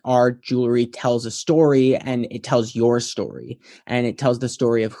Our jewelry tells a story, and it tells your story, and it tells the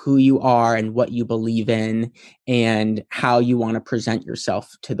story of who you are and what you believe in and how you want to present yourself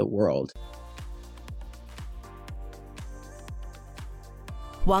to the world.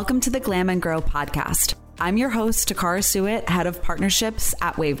 Welcome to the Glam and Grow podcast. I'm your host, Takara Suet, head of partnerships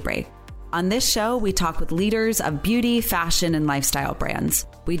at Wavebreak. On this show, we talk with leaders of beauty, fashion, and lifestyle brands.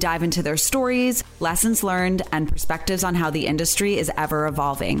 We dive into their stories, lessons learned, and perspectives on how the industry is ever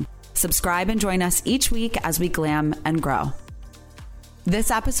evolving. Subscribe and join us each week as we glam and grow.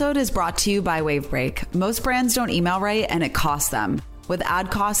 This episode is brought to you by Wavebreak. Most brands don't email right, and it costs them. With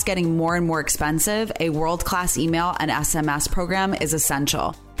ad costs getting more and more expensive, a world-class email and SMS program is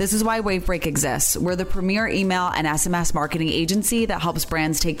essential. This is why Wavebreak exists. We're the premier email and SMS marketing agency that helps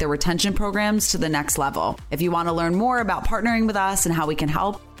brands take their retention programs to the next level. If you want to learn more about partnering with us and how we can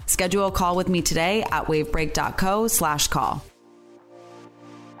help, schedule a call with me today at wavebreak.co/call.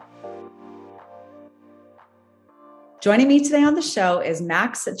 Joining me today on the show is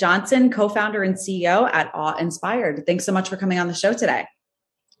Max Johnson, co-founder and CEO at Awe Inspired. Thanks so much for coming on the show today.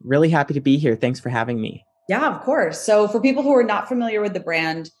 Really happy to be here. Thanks for having me. Yeah, of course. So for people who are not familiar with the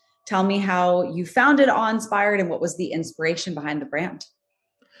brand, tell me how you founded Awe Inspired and what was the inspiration behind the brand?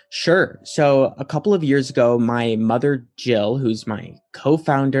 Sure. So a couple of years ago, my mother, Jill, who's my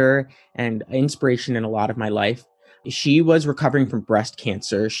co-founder and inspiration in a lot of my life, she was recovering from breast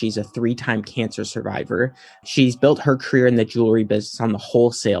cancer. She's a 3-time cancer survivor. She's built her career in the jewelry business on the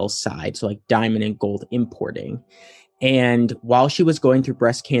wholesale side, so like diamond and gold importing. And while she was going through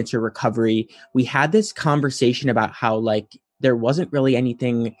breast cancer recovery, we had this conversation about how like there wasn't really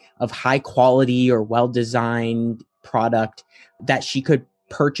anything of high quality or well-designed product that she could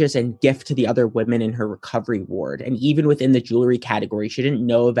purchase and gift to the other women in her recovery ward. And even within the jewelry category, she didn't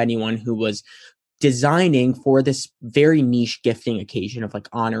know of anyone who was designing for this very niche gifting occasion of like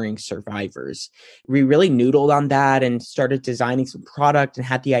honoring survivors. We really noodled on that and started designing some product and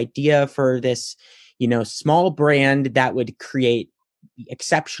had the idea for this, small brand that would create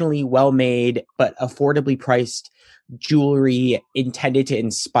exceptionally well-made but affordably priced jewelry intended to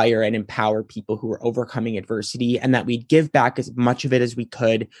inspire and empower people who are overcoming adversity, and that we'd give back as much of it as we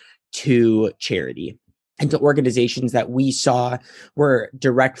could to charity and to organizations that we saw were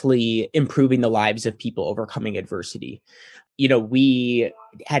directly improving the lives of people overcoming adversity. We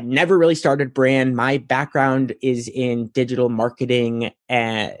had never really started a brand. My background is in digital marketing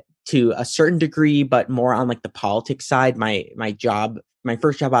to a certain degree, but more on like the politics side. My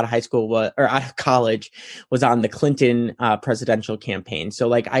first job out of college was on the Clinton presidential campaign. So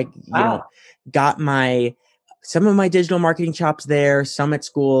like got some of my digital marketing chops there, some at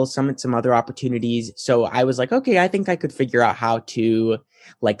school, some at some other opportunities. So I was like, okay, I think I could figure out how to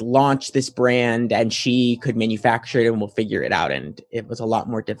like launch this brand, and she could manufacture it and we'll figure it out. And it was a lot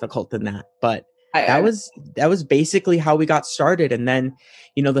more difficult than that. But that was basically how we got started. And then,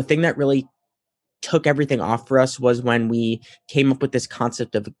 the thing that really took everything off for us was when we came up with this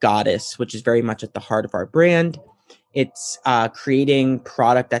concept of goddess, which is very much at the heart of our brand. It's creating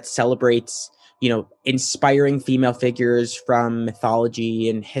product that celebrates inspiring female figures from mythology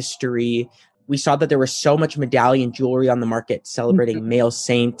and history. We saw that there was so much medallion jewelry on the market celebrating male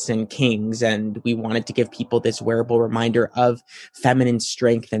saints and kings, and we wanted to give people this wearable reminder of feminine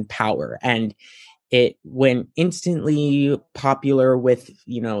strength and power. And it went instantly popular with,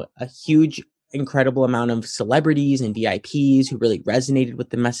 a huge, incredible amount of celebrities and VIPs who really resonated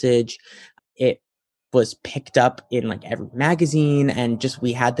with the message. It was picked up in like every magazine, and just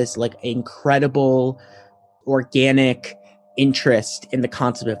we had this like incredible organic interest in the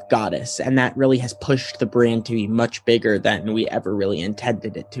concept of goddess, and that really has pushed the brand to be much bigger than we ever really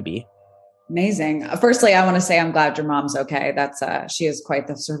intended it to be. Amazing. Firstly, I want to say I'm glad your mom's okay. She is quite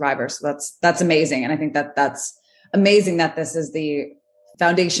the survivor, so that's amazing, and I think that's amazing that this is the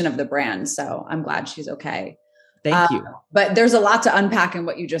foundation of the brand. So I'm glad she's okay. Thank you. But there's a lot to unpack in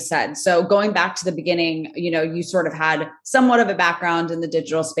what you just said. So going back to the beginning, you sort of had somewhat of a background in the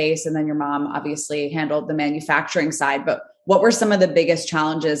digital space, and then your mom obviously handled the manufacturing side. But what were some of the biggest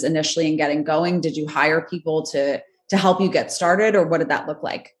challenges initially in getting going? Did you hire people to help you get started, or what did that look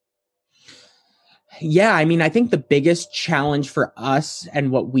like? Yeah, I think the biggest challenge for us and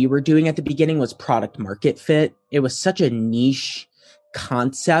what we were doing at the beginning was product market fit. It was such a niche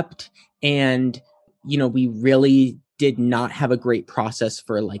concept, and we really did not have a great process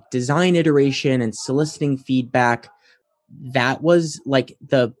for like design iteration and soliciting feedback. That was like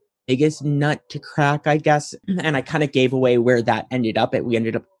the biggest nut to crack, I guess. And I kind of gave away where that ended up. We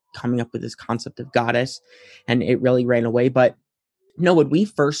ended up coming up with this concept of goddess, and it really ran away. But no, when we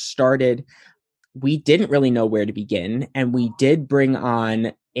first started, we didn't really know where to begin. And we did bring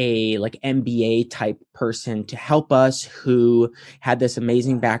on a like MBA type person to help us who had this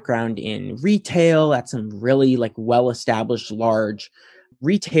amazing background in retail at some really like well-established large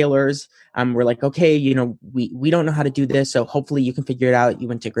retailers. We're like, okay, we don't know how to do this, so hopefully you can figure it out. You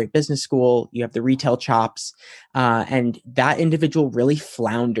went to a great business school, you have the retail chops, and that individual really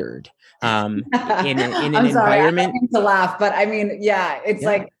floundered in an I'm sorry, environment. I don't mean to laugh, but I mean, yeah, it's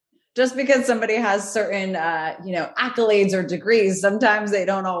like just because somebody has certain accolades or degrees, sometimes they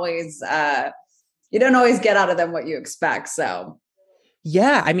don't always you don't always get out of them what you expect. So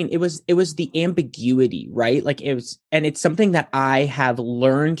yeah, I mean, it was the ambiguity, right? Like and it's something that I have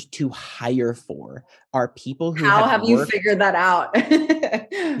learned to hire for, are people who how have you figured that out?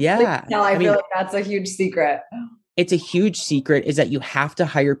 Yeah. I feel like that's a huge secret. It's a huge secret, is that you have to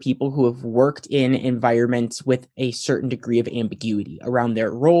hire people who have worked in environments with a certain degree of ambiguity around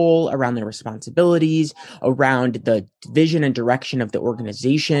their role, around their responsibilities, around the vision and direction of the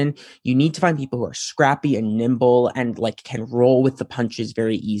organization. You need to find people who are scrappy and nimble and like can roll with the punches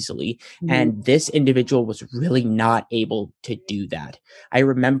very easily. Mm-hmm. And this individual was really not able to do that. I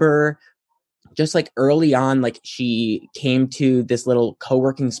remember just like early on, like she came to this little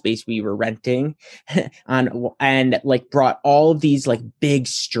co-working space we were renting and like brought all of these like big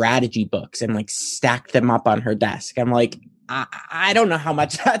strategy books and like stacked them up on her desk. I'm like, I don't know how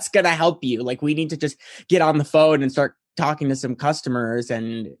much that's going to help you. Like, we need to just get on the phone and start talking to some customers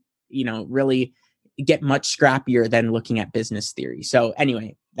and, really get much scrappier than looking at business theory. So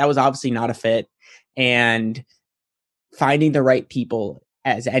anyway, that was obviously not a fit. And finding the right people,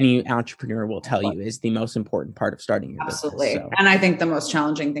 as any entrepreneur will tell you, is the most important part of starting your business. Absolutely. So. And I think the most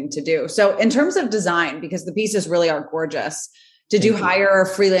challenging thing to do. So in terms of design, because the pieces really are gorgeous, did you hire a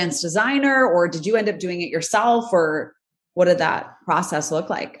freelance designer, or did you end up doing it yourself, or what did that process look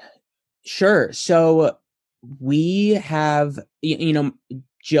like? Sure. So we have,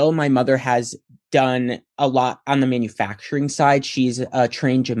 Jill, my mother, has done a lot on the manufacturing side. She's a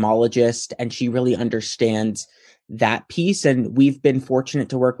trained gemologist and she really understands that piece. And we've been fortunate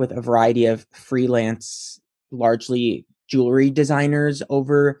to work with a variety of freelance, largely jewelry designers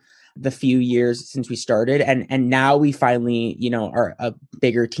over the few years since we started. And now we finally, are a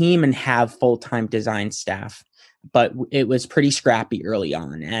bigger team and have full-time design staff. But it was pretty scrappy early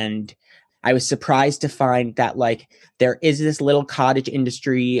on. And I was surprised to find that like there is this little cottage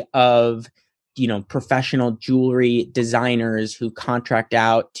industry of professional jewelry designers who contract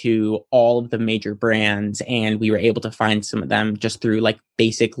out to all of the major brands. And we were able to find some of them just through like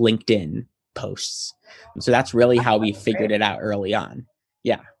basic LinkedIn posts. So that's really how we figured it out early on.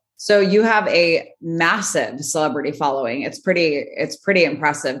 Yeah. So you have a massive celebrity following. It's pretty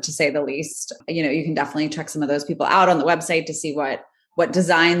impressive, to say the least. You can definitely check some of those people out on the website to see what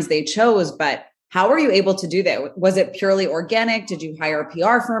designs they chose, but how were you able to do that? Was it purely organic? Did you hire a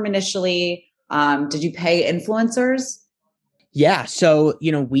PR firm initially? Did you pay influencers? Yeah. So,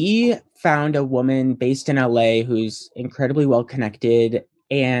 we found a woman based in LA who's incredibly well connected,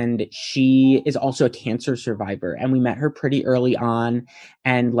 and she is also a cancer survivor. And we met her pretty early on,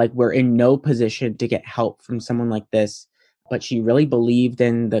 and like, we're in no position to get help from someone like this, but she really believed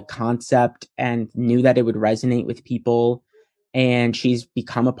in the concept and knew that it would resonate with people. And she's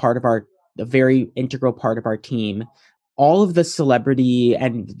become a very integral part of our team. All of the celebrity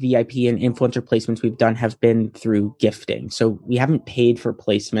and VIP and influencer placements we've done have been through gifting. So we haven't paid for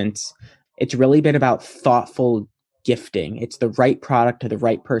placements. It's really been about thoughtful gifting. It's the right product to the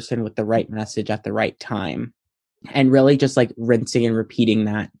right person with the right message at the right time. And really just like rinsing and repeating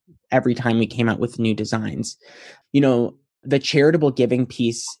that every time we came out with new designs. The charitable giving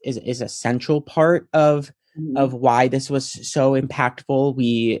piece is a central part of why this was so impactful.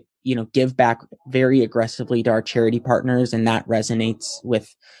 We give back very aggressively to our charity partners, and that resonates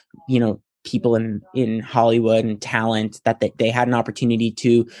with, people in Hollywood and talent, that they had an opportunity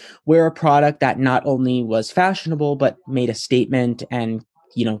to wear a product that not only was fashionable, but made a statement and,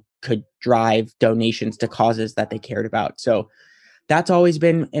 could drive donations to causes that they cared about. So that's always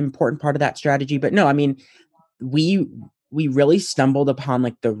been an important part of that strategy. But no, I mean, we really stumbled upon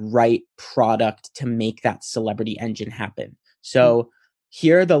like the right product to make that celebrity engine happen. So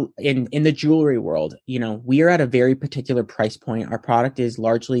here, in the jewelry world, we are at a very particular price point. Our product is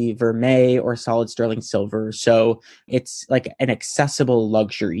largely vermeil or solid sterling silver. So it's like an accessible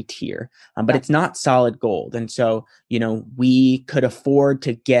luxury tier, but it's not solid gold. And so, we could afford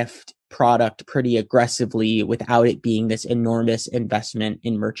to gift product pretty aggressively without it being this enormous investment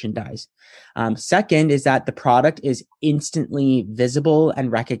in merchandise. Second is that the product is instantly visible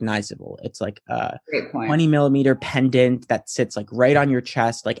and recognizable. It's like a Great point. 20 millimeter pendant that sits like right on your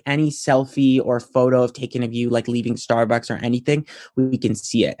chest. Like any selfie or photo of taken of you, like leaving Starbucks or anything, we can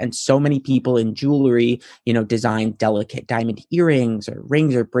see it. And so many people in jewelry, design delicate diamond earrings or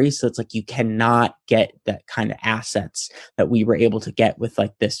rings or bracelets. Like you cannot get that kind of assets that we were able to get with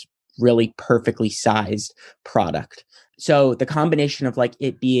like this really perfectly sized product. So the combination of like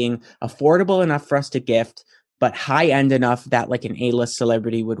it being affordable enough for us to gift, but high end enough that like an A-list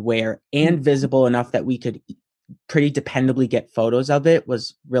celebrity would wear, and visible enough that we could pretty dependably get photos of it,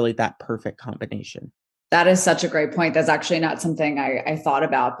 was really that perfect combination. That is such a great point. That's actually not something I thought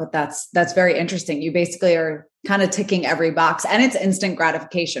about, but that's very interesting. You basically are kind of ticking every box, and it's instant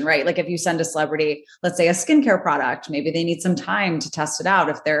gratification, right? Like if you send a celebrity, let's say a skincare product, maybe they need some time to test it out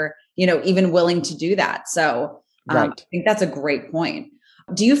if they're, even willing to do that. So right. I think that's a great point.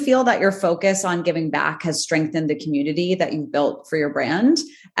 Do you feel that your focus on giving back has strengthened the community that you've built for your brand?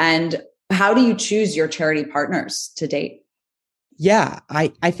 And how do you choose your charity partners to date? Yeah, I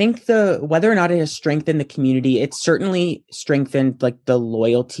think whether or not it has strengthened the community, it's certainly strengthened like the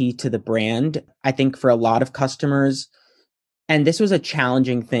loyalty to the brand. I think for a lot of customers, and this was a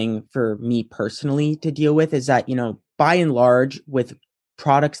challenging thing for me personally to deal with, is that, by and large, with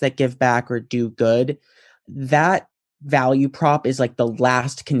products that give back or do good, that value prop is like the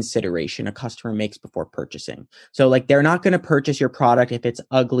last consideration a customer makes before purchasing. So like they're not going to purchase your product if it's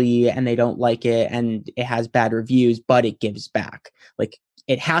ugly and they don't like it and it has bad reviews, but it gives back. Like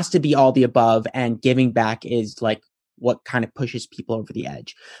it has to be all the above, and giving back is like what kind of pushes people over the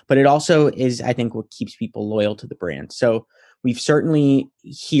edge. But it also is, I think, what keeps people loyal to the brand. So we've certainly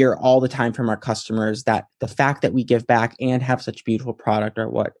hear all the time from our customers that the fact that we give back and have such beautiful product are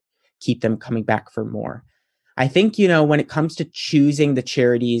what keep them coming back for more. I think, when it comes to choosing the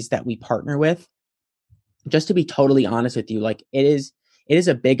charities that we partner with, just to be totally honest with you, like it is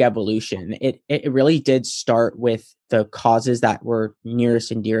a big evolution. It really did start with the causes that were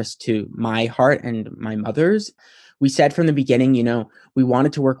nearest and dearest to my heart and my mother's. We said from the beginning, we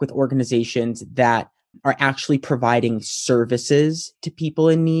wanted to work with organizations that are actually providing services to people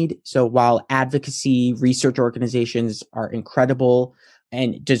in need. So while advocacy research organizations are incredible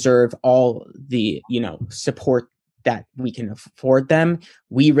and deserve all the, support that we can afford them,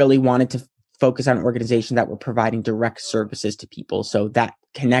 we really wanted to focus on organizations that were providing direct services to people. So that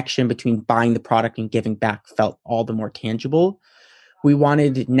connection between buying the product and giving back felt all the more tangible. We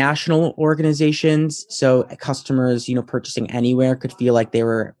wanted national organizations, so customers, purchasing anywhere could feel like they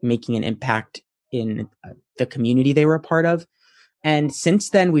were making an impact in the community they were a part of. And since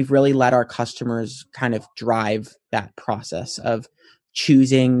then, we've really let our customers kind of drive that process of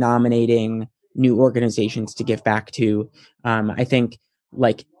choosing, nominating new organizations to give back to. I think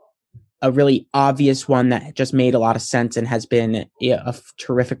like a really obvious one that just made a lot of sense and has been a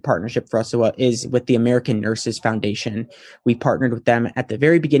terrific partnership for us is with the American Nurses Foundation. We partnered with them at the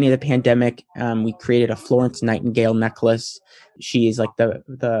very beginning of the pandemic. We created a Florence Nightingale necklace. She is like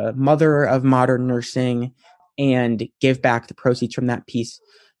the mother of modern nursing, and give back the proceeds from that piece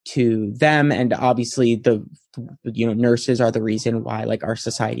to them. And obviously the nurses are the reason why like our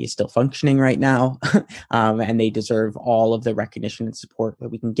society is still functioning right now. And they deserve all of the recognition and support that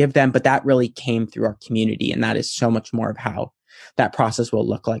we can give them. But that really came through our community. And that is so much more of how that process will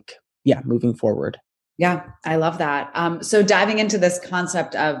look like, moving forward. Yeah, I love that. So diving into this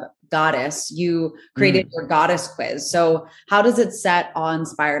concept of goddess, you created your goddess quiz. So how does it set Awe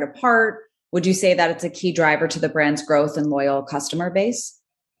Inspired apart? Would you say that it's a key driver to the brand's growth and loyal customer base?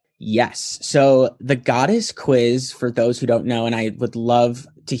 Yes. So the goddess quiz, for those who don't know, and I would love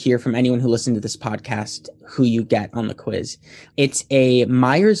to hear from anyone who listened to this podcast, who you get on the quiz. It's a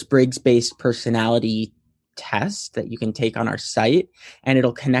Myers-Briggs based personality test that you can take on our site, and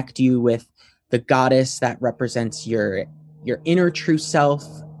it'll connect you with the goddess that represents your inner true self,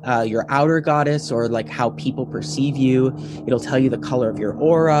 your outer goddess, or like how people perceive you. It'll tell you the color of your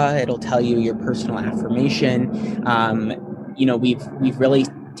aura. It'll tell you your personal affirmation. We've really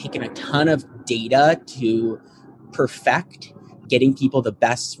taken a ton of data to perfect getting people the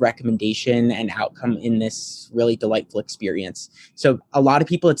best recommendation and outcome in this really delightful experience. So a lot of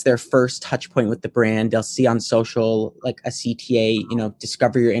people, it's their first touch point with the brand. They'll see on social, like a CTA,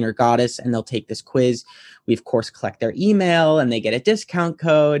 discover your inner goddess, and they'll take this quiz. We of course collect their email and they get a discount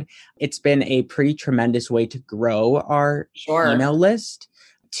code. It's been a pretty tremendous way to grow our email list,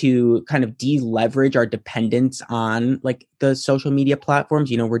 to kind of deleverage our dependence on like the social media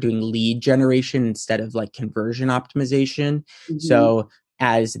platforms. We're doing lead generation instead of like conversion optimization. Mm-hmm. So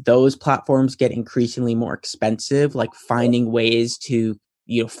as those platforms get increasingly more expensive, like finding ways to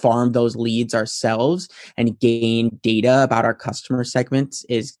farm those leads ourselves and gain data about our customer segments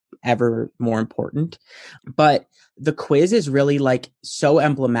is ever more important. But the quiz is really like so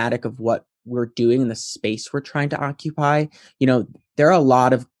emblematic of what we're doing in the space we're trying to occupy. There are a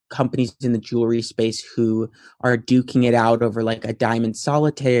lot of companies in the jewelry space who are duking it out over like a diamond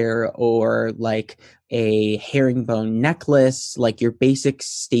solitaire or like a herringbone necklace, like your basic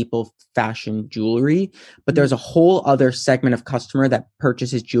staple fashion jewelry. But there's a whole other segment of customer that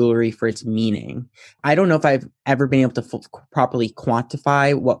purchases jewelry for its meaning. I don't know if I've ever been able to properly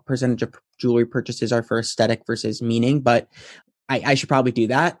quantify what percentage of jewelry purchases are for aesthetic versus meaning, but I should probably do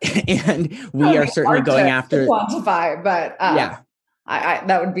that. And we are certainly going after quantify, but yeah, I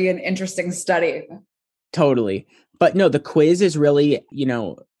that would be an interesting study. Totally. But no, the quiz is really,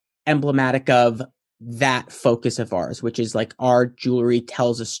 emblematic of that focus of ours, which is like our jewelry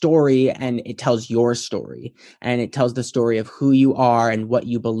tells a story, and it tells your story, and it tells the story of who you are and what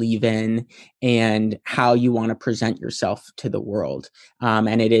you believe in and how you want to present yourself to the world.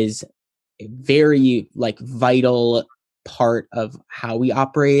 And it is a very like vital part of how we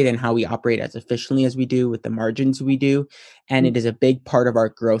operate and how we operate as efficiently as we do with the margins we do. And it is a big part of our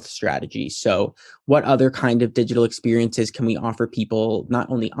growth strategy. So what other kind of digital experiences can we offer people, not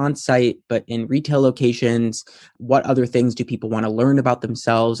only on site, but in retail locations? What other things do people want to learn about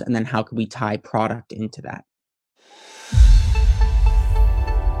themselves? And then how can we tie product into that?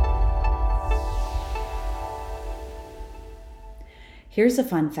 Here's a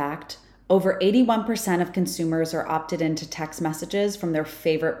fun fact. Over 81% of consumers are opted into text messages from their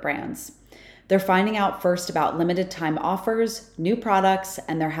favorite brands. They're finding out first about limited time offers, new products,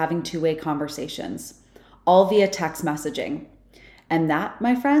 and they're having two-way conversations, all via text messaging. And that,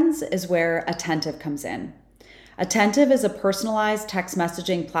 my friends, is where Attentive comes in. Attentive is a personalized text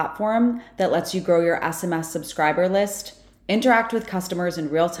messaging platform that lets you grow your SMS subscriber list, interact with customers in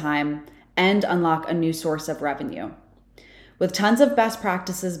real time, and unlock a new source of revenue. With tons of best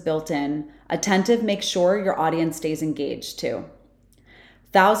practices built in, Attentive makes sure your audience stays engaged too.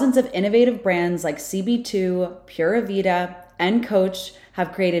 Thousands of innovative brands like CB2, Pura Vida, and Coach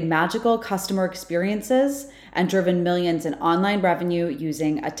have created magical customer experiences and driven millions in online revenue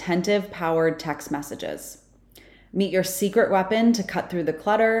using Attentive-powered text messages. Meet your secret weapon to cut through the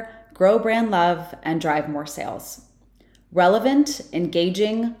clutter, grow brand love, and drive more sales. Relevant,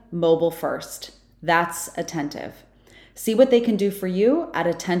 engaging, mobile first. That's Attentive. See what they can do for you at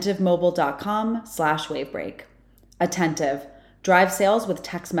attentivemobile.com/wavebreak. Attentive, drive sales with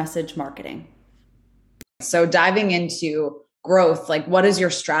text message marketing. So diving into growth, like what does your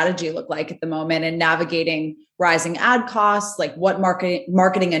strategy look like at the moment and navigating rising ad costs? Like what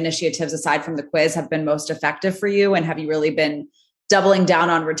marketing initiatives aside from the quiz have been most effective for you? And have you really been doubling down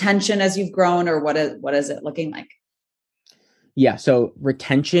on retention as you've grown, or what is it looking like? Yeah. So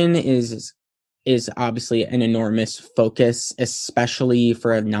retention is obviously an enormous focus, especially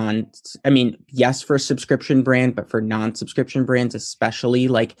for yes, for a subscription brand, but for non-subscription brands, especially,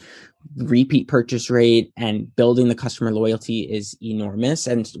 like repeat purchase rate and building the customer loyalty is enormous.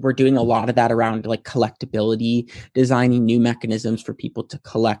 And we're doing a lot of that around like collectability, designing new mechanisms for people to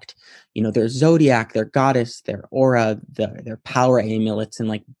collect, their zodiac, their goddess, their aura, their power amulets, and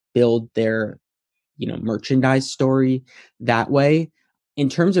like build their, merchandise story that way. In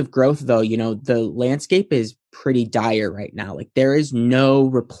terms of growth, though, the landscape is pretty dire right now. Like there is no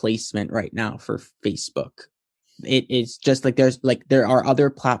replacement right now for Facebook. It is just like there are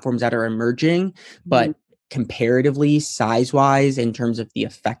other platforms that are emerging, but comparatively, size-wise, in terms of the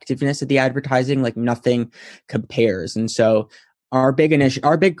effectiveness of the advertising, like nothing compares. And so our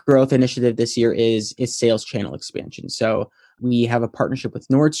big growth initiative this year is sales channel expansion. So we have a partnership with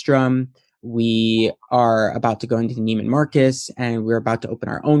Nordstrom. We are about to go into Neiman Marcus, and we're about to open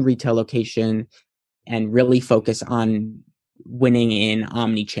our own retail location and really focus on winning in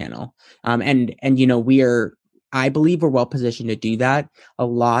omni-channel. I believe we're well positioned to do that. A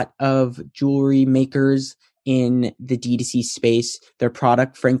lot of jewelry makers in the D2C space, their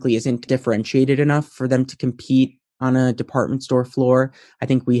product, frankly, isn't differentiated enough for them to compete on a department store floor. I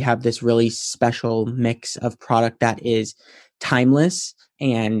think we have this really special mix of product that is timeless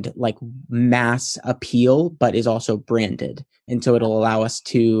and like mass appeal, but is also branded. And so it'll allow us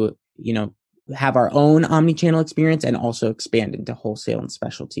to, have our own omni-channel experience and also expand into wholesale and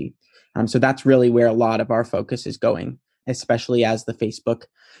specialty. So that's really where a lot of our focus is going, especially as the Facebook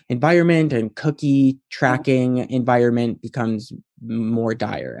environment and cookie tracking environment becomes more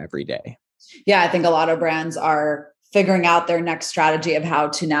dire every day. Yeah, I think a lot of brands are figuring out their next strategy of how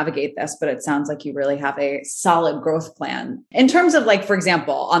to navigate this, but it sounds like you really have a solid growth plan. In terms of like, for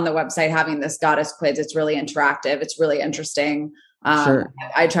example, on the website, having this goddess quiz, it's really interactive. It's really interesting. Sure.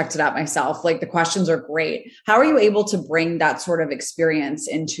 I checked it out myself. Like the questions are great. How are you able to bring that sort of experience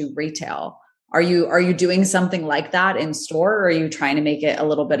into retail? Are you doing something like that in store, or are you trying to make it a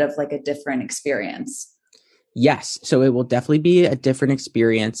little bit of like a different experience? Yes. So it will definitely be a different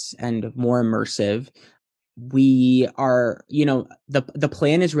experience and more immersive. We are, the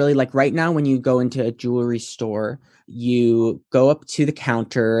plan is really like right now when you go into a jewelry store, you go up to the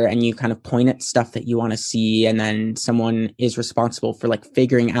counter and you kind of point at stuff that you want to see, and then someone is responsible for like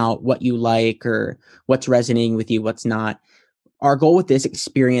figuring out what you like or what's resonating with you, what's not. Our goal with this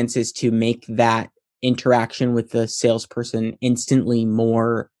experience is to make that interaction with the salesperson instantly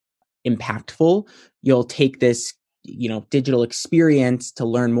more impactful. You'll take this, digital experience to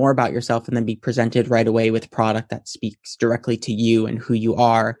learn more about yourself and then be presented right away with product that speaks directly to you and who you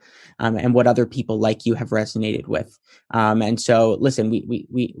are, and what other people like you have resonated with. And so, listen,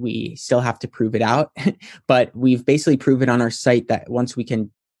 we still have to prove it out, but we've basically proven on our site that once we can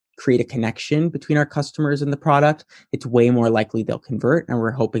create a connection between our customers and the product, it's way more likely they'll convert. And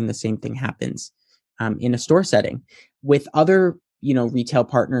we're hoping the same thing happens in a store setting. With other retail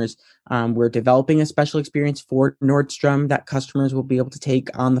partners, we're developing a special experience for Nordstrom that customers will be able to take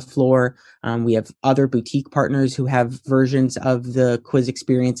on the floor. We have other boutique partners who have versions of the quiz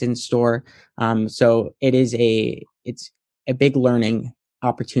experience in store. So it's a big learning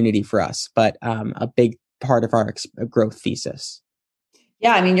opportunity for us, but a big part of our growth thesis.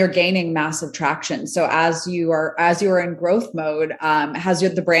 Yeah, I mean, you're gaining massive traction. So as you are in growth mode, has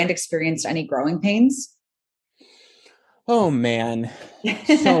the brand experienced any growing pains? Oh man,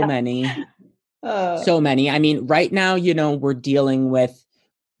 so many. So many. I mean, right now, we're dealing with,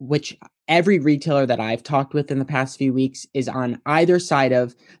 which every retailer that I've talked with in the past few weeks is on either side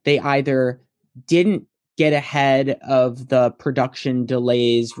of, they either didn't get ahead of the production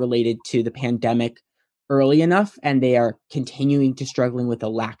delays related to the pandemic early enough, and they are continuing to struggling with a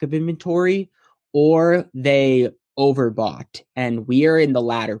lack of inventory, or they overbought. And we are in the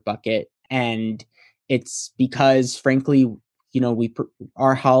latter bucket. And it's because, frankly,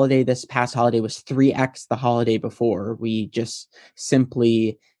 our holiday, this past holiday, was 3x the holiday before. We just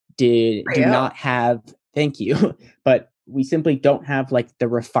simply do not have, thank you, but we simply don't have like the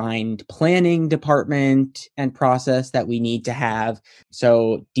refined planning department and process that we need to have.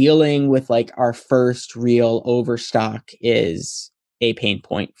 So dealing with like our first real overstock is a pain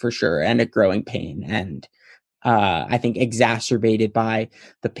point for sure, and a growing pain. And I think exacerbated by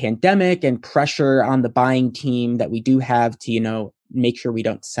the pandemic and pressure on the buying team that we do have to, make sure we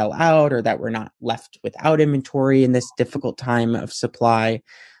don't sell out or that we're not left without inventory in this difficult time of supply.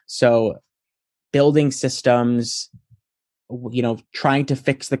 So building systems, trying to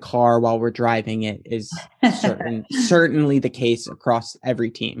fix the car while we're driving it is certainly the case across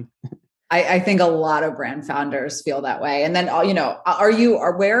every team. I think a lot of brand founders feel that way. And then,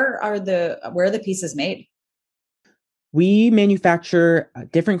 where are the pieces made? We manufacture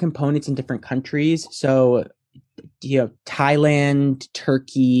different components in different countries. So, Thailand,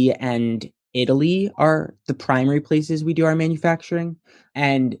 Turkey, and Italy are the primary places we do our manufacturing.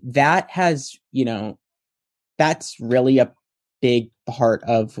 And that has, that's really a big part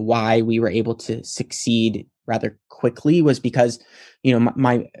of why we were able to succeed rather quickly, was because,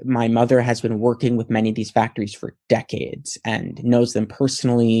 my mother has been working with many of these factories for decades and knows them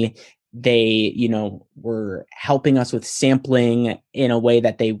personally. They, were helping us with sampling in a way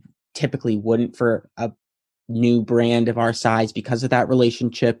that they typically wouldn't for a new brand of our size because of that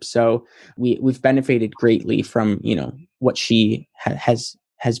relationship. So we've benefited greatly from, what she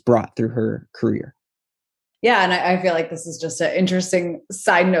has brought through her career. Yeah. And I feel like this is just an interesting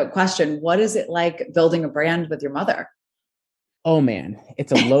side note question. What is it like building a brand with your mother? Oh man,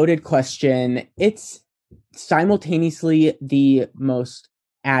 it's a loaded question. It's simultaneously the most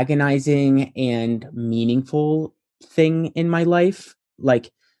agonizing and meaningful thing in my life.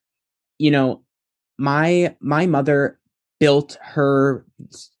 Like, my mother built her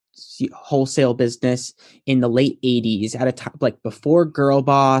wholesale business in the late 80s at a time like before Girl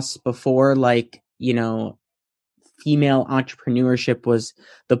Boss, before female entrepreneurship was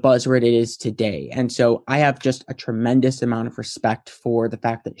the buzzword it is today. And so I have just a tremendous amount of respect for the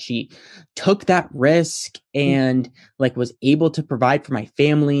fact that she took that risk and was able to provide for my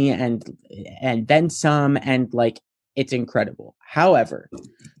family and then some, and it's incredible. However,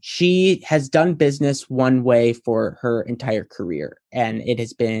 she has done business one way for her entire career, and it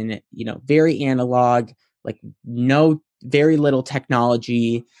has been, very analog, very little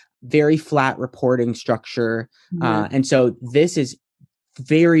technology. very flat reporting structure. Mm-hmm. And so this is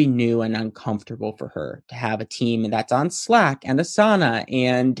very new and uncomfortable for her to have a team that's on Slack and Asana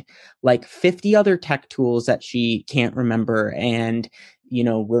and like 50 other tech tools that she can't remember. And,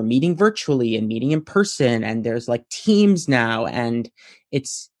 we're meeting virtually and meeting in person, and there's like Teams now, and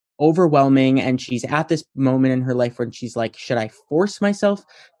it's overwhelming. And she's at this moment in her life when she's like, should I force myself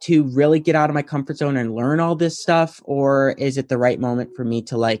to really get out of my comfort zone and learn all this stuff? Or is it the right moment for me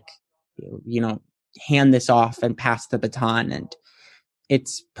to like, hand this off and pass the baton? And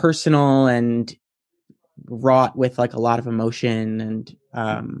it's personal and wrought with like a lot of emotion,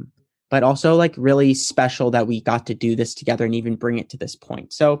 and but also like really special that we got to do this together and even bring it to this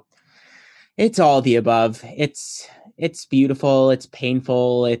point. So it's all the above. It's beautiful, it's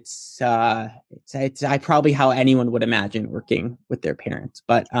painful, it's I probably how anyone would imagine working with their parents,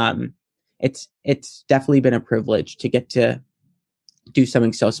 but it's definitely been a privilege to get to do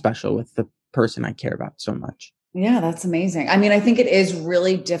something so special with the person I care about so much. Yeah, that's amazing. I mean, I think it is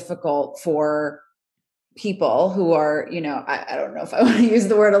really difficult for people who are, I don't know if I want to use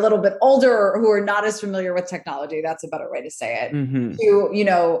the word a little bit older, or who are not as familiar with technology. That's a better way to say it. Mm-hmm.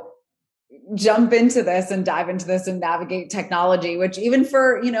 To, jump into this and dive into this and navigate technology, which even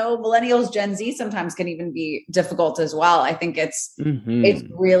for, millennials, Gen Z sometimes can even be difficult as well. I think it's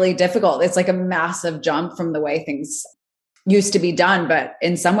really difficult. It's like a massive jump from the way things used to be done, but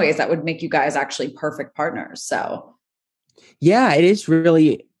in some ways that would make you guys actually perfect partners. So yeah,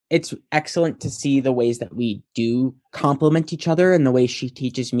 it's excellent to see the ways that we do complement each other, and the way she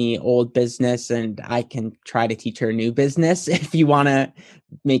teaches me old business and I can try to teach her new business, if you want to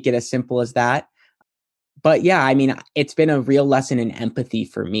make it as simple as that. But yeah, I mean, it's been a real lesson in empathy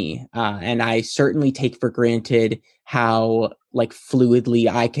for me. And I certainly take for granted how like fluidly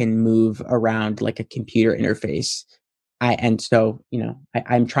I can move around like a computer interface. So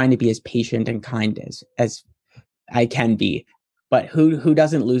I'm trying to be as patient and kind as I can be, but who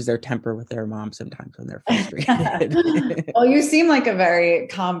doesn't lose their temper with their mom sometimes when they're frustrated? Well, you seem like a very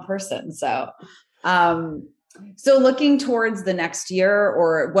calm person. So looking towards the next year,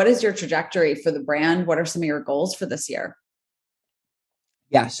 or what is your trajectory for the brand? What are some of your goals for this year?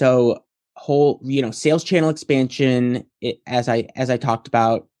 Yeah. So sales channel expansion, as I talked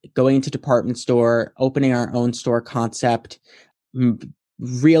about, going into department store, opening our own store concept,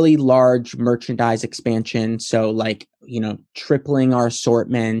 really large merchandise expansion. So like, tripling our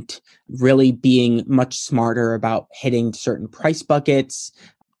assortment, really being much smarter about hitting certain price buckets,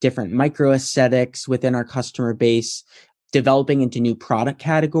 different micro aesthetics within our customer base, developing into new product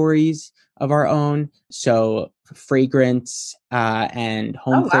categories of our own. So fragrance and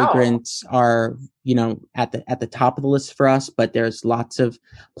home fragrance are, at the top of the list for us, but there's lots of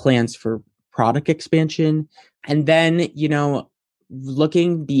plans for product expansion. And then,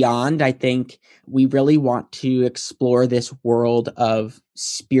 looking beyond, I think we really want to explore this world of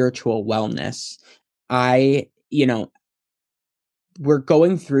spiritual wellness. We're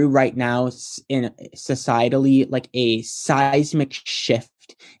going through right now in societally like a seismic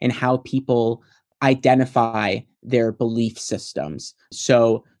shift in how people identify their belief systems.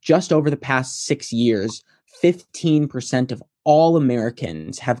 So just over the past 6 years, 15% of all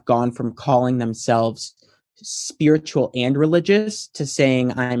Americans have gone from calling themselves spiritual and religious to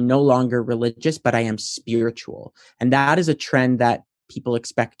saying I'm no longer religious, but I am spiritual. And that is a trend that people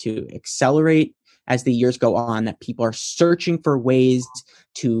expect to accelerate as the years go on, that people are searching for ways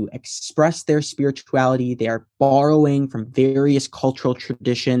to express their spirituality. They are borrowing from various cultural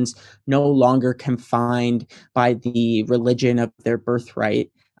traditions, no longer confined by the religion of their birthright,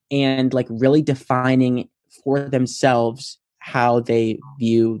 and like really defining for themselves how they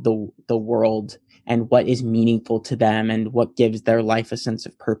view the world and what is meaningful to them and what gives their life a sense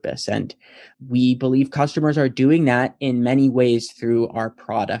of purpose. And we believe customers are doing that in many ways through our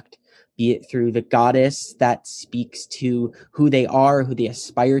product, be it through the goddess that speaks to who they are, who they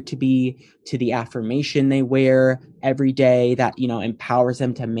aspire to be, to the affirmation they wear every day that, empowers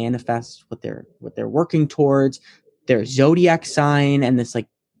them to manifest what they're working towards, their zodiac sign, and this like,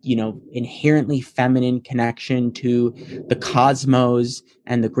 inherently feminine connection to the cosmos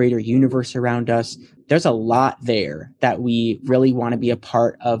and the greater universe around us. There's a lot there that we really want to be a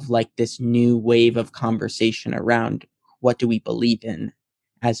part of, like this new wave of conversation around what do we believe in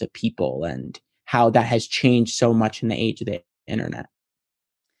as a people and how that has changed so much in the age of the internet.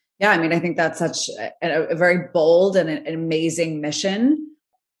 Yeah, I mean, I think that's such a very bold and an amazing mission.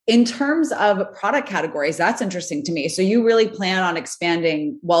 In terms of product categories, that's interesting to me. So you really plan on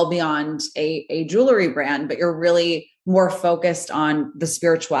expanding well beyond a jewelry brand, but you're really more focused on the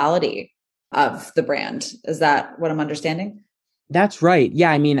spirituality of the brand. Is that what I'm understanding? That's right.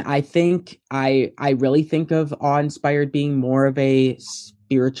 Yeah, I mean, I think I really think of Awe Inspired being more of a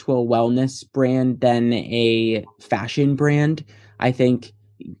spiritual wellness brand than a fashion brand. I think,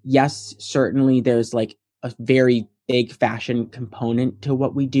 yes, certainly there's like a very big fashion component to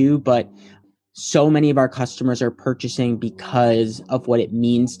what we do, but so many of our customers are purchasing because of what it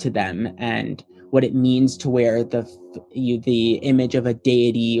means to them and what it means to wear the image of a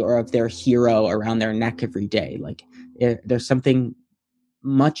deity or of their hero around their neck every day. Like there's something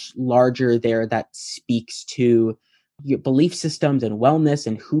much larger there that speaks to your belief systems and wellness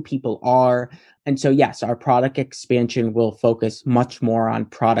and who people are. And so, yes, our product expansion will focus much more on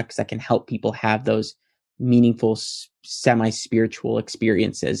products that can help people have those meaningful, semi-spiritual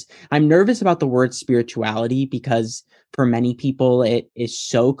experiences. I'm nervous about the word spirituality because for many people, it is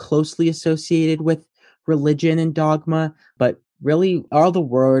so closely associated with religion and dogma. But really, all the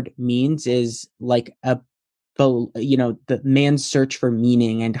word means is like the man's search for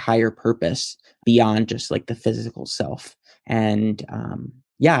meaning and higher purpose beyond just like the physical self. And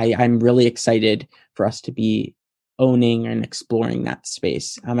I'm really excited for us to be owning and exploring that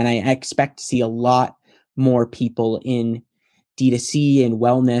space. And I expect to see a lot more people in D2C and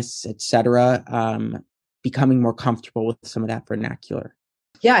wellness, et cetera, becoming more comfortable with some of that vernacular.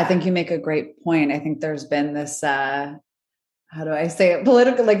 Yeah, I think you make a great point. I think there's been this, how do I say it,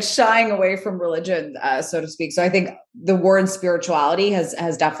 political, like shying away from religion, so to speak. So I think the word spirituality has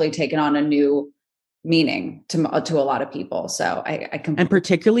definitely taken on a new meaning to a lot of people. So I and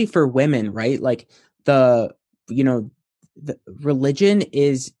particularly for women, right? Like the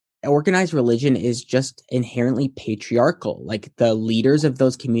organized religion is just inherently patriarchal. Like the leaders of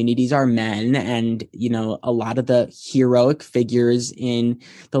those communities are men, and a lot of the heroic figures in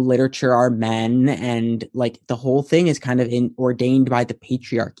the literature are men, and like the whole thing is kind of ordained by the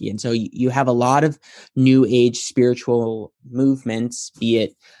patriarchy. And so you have a lot of new age spiritual movements, be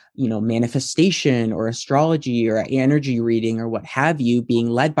it manifestation or astrology or energy reading or what have you, being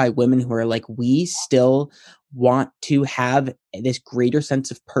led by women who are like, we still want to have this greater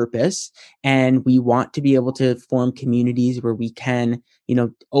sense of purpose, and we want to be able to form communities where we can,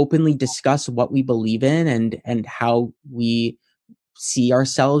 openly discuss what we believe in and how we see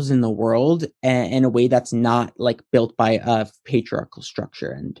ourselves in the world in a way that's not like built by a patriarchal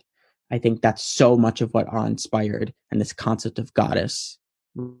structure. And I think that's so much of what Awe Inspired and this concept of goddess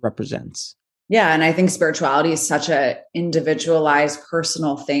represents. Yeah. And I think spirituality is such a individualized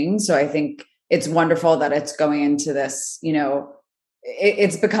personal thing. So I think it's wonderful that it's going into this,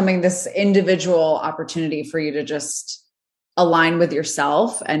 it's becoming this individual opportunity for you to just align with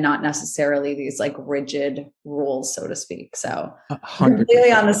yourself and not necessarily these like rigid rules, so to speak. So 100%.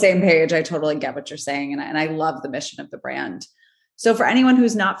 Completely on the same page. I totally get what you're saying. And I love the mission of the brand. So for anyone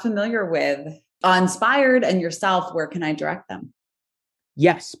who's not familiar with Awe Inspired and yourself, where can I direct them?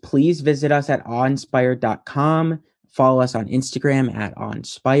 Yes, please visit us at aweinspired.com. Follow us on Instagram at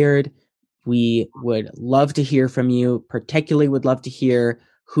aweinspired. We would love to hear from you, particularly would love to hear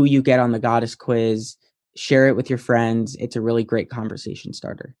who you get on the Goddess quiz. Share it with your friends. It's a really great conversation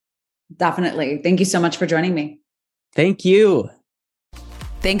starter. Definitely. Thank you so much for joining me. Thank you.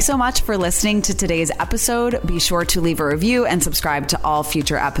 Thanks so much for listening to today's episode. Be sure to leave a review and subscribe to all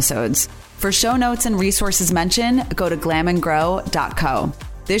future episodes. For show notes and resources mentioned, go to glamandgrow.co.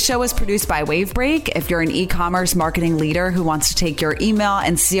 This show is produced by Wavebreak. If you're an e-commerce marketing leader who wants to take your email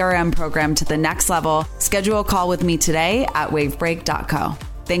and CRM program to the next level, schedule a call with me today at wavebreak.co.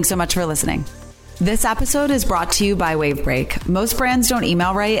 Thanks so much for listening. This episode is brought to you by Wavebreak. Most brands don't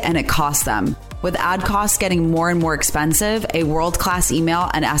email right, and it costs them. With ad costs getting more and more expensive, a world-class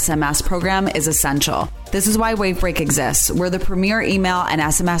email and SMS program is essential. This is why Wavebreak exists. We're the premier email and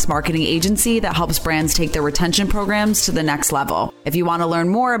SMS marketing agency that helps brands take their retention programs to the next level. If you want to learn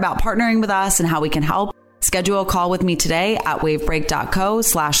more about partnering with us and how we can help, schedule a call with me today at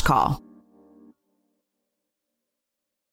wavebreak.co/call.